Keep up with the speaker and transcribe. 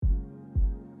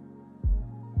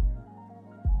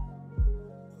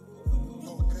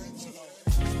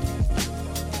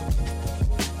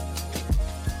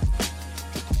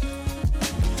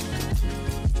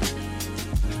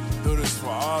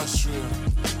Austria,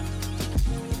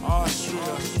 Austria,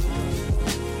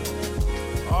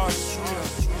 Austria,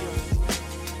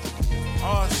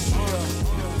 Austria.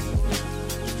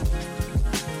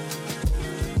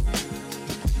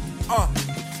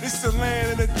 It's the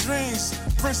land of the dreams,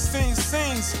 pristine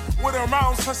scenes, where the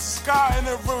mountains touch the sky and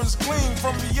the rivers gleam.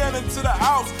 From Vienna to the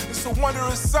Alps, it's a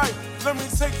wondrous sight. Let me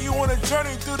take you on a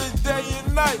journey through the day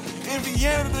and night. In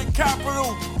Vienna, the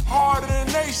capital, heart of the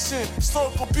nation,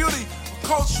 historical beauty,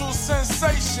 cultural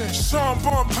sensation.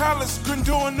 Schönborn Palace,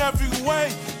 grandeur in every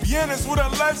way. Vienna's where the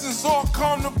legends all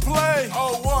come to play.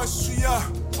 Oh Austria,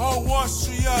 oh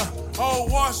Austria, oh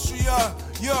Austria,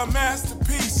 you're a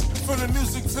masterpiece. From the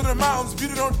music to the mountains,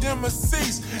 beauty don't dim or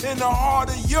cease. In the heart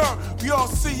of Europe, we all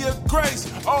see your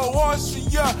grace. Oh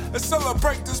Austria, let's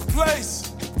celebrate this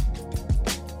place.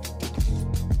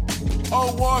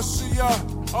 Oh Austria,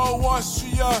 oh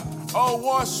Austria, oh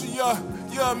Austria,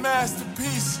 you're a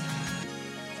masterpiece.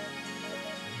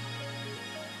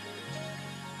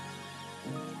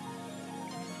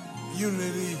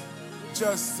 Unity,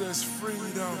 justice,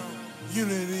 freedom.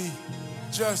 Unity,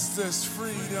 justice,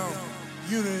 freedom.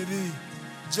 Unity,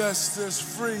 justice,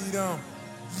 freedom.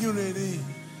 Unity,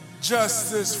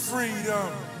 justice,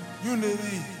 freedom.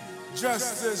 Unity,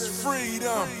 justice,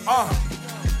 freedom.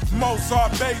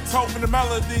 Mozart, Beethoven, the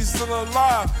melodies still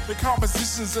alive. The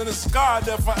compositions in the sky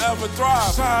that forever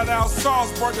thrive. Shine out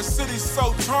Salzburg, the city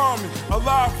so charming.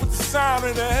 Alive with the sound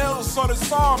of the hills, so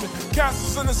disarming.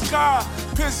 Castles in the sky,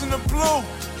 piercing the blue.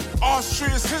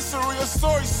 Austria's history, a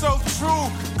story so true.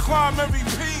 Climb every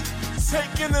peak,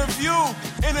 taking a view.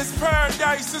 In its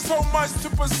paradise, there's so much to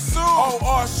pursue. Oh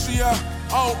Austria,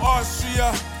 oh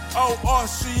Austria, oh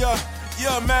Austria, you're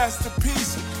a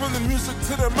masterpiece. From the music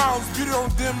to the mountains, beauty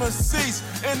don't dim or cease.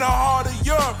 In the heart of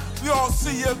Europe, we all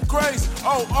see your grace.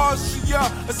 Oh Austria,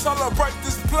 let's celebrate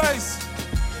this place.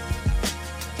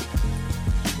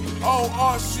 Oh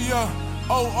Austria,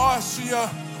 oh Austria,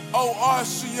 oh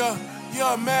Austria,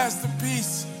 you're a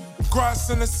masterpiece. Graz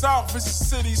in the south, it's a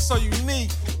city so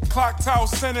unique. Clock tower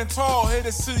standing tall, hear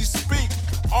the city speak.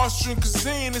 Austrian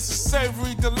cuisine, it's a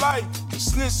savory delight.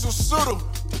 Schnitzel strudel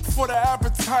for the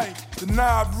appetite. The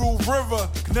Naww River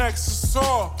connects us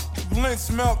all.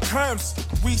 Lynch milk camps,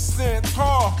 we stand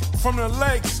tall. From the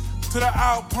lakes to the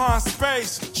alpine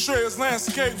space, Austria's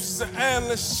landscapes is an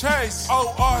endless chase.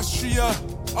 Oh Austria,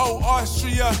 oh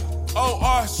Austria, oh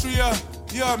Austria,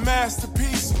 you're a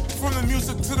masterpiece. From the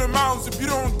music to the mountains, if you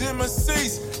don't dim or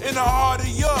cease. In the heart of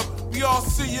Europe, we all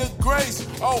see your grace.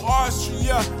 Oh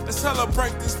Austria, let's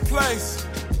celebrate this place.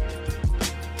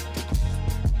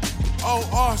 Oh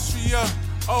Austria,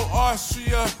 oh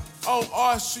Austria, oh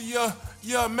Austria,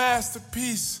 you're a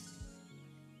masterpiece.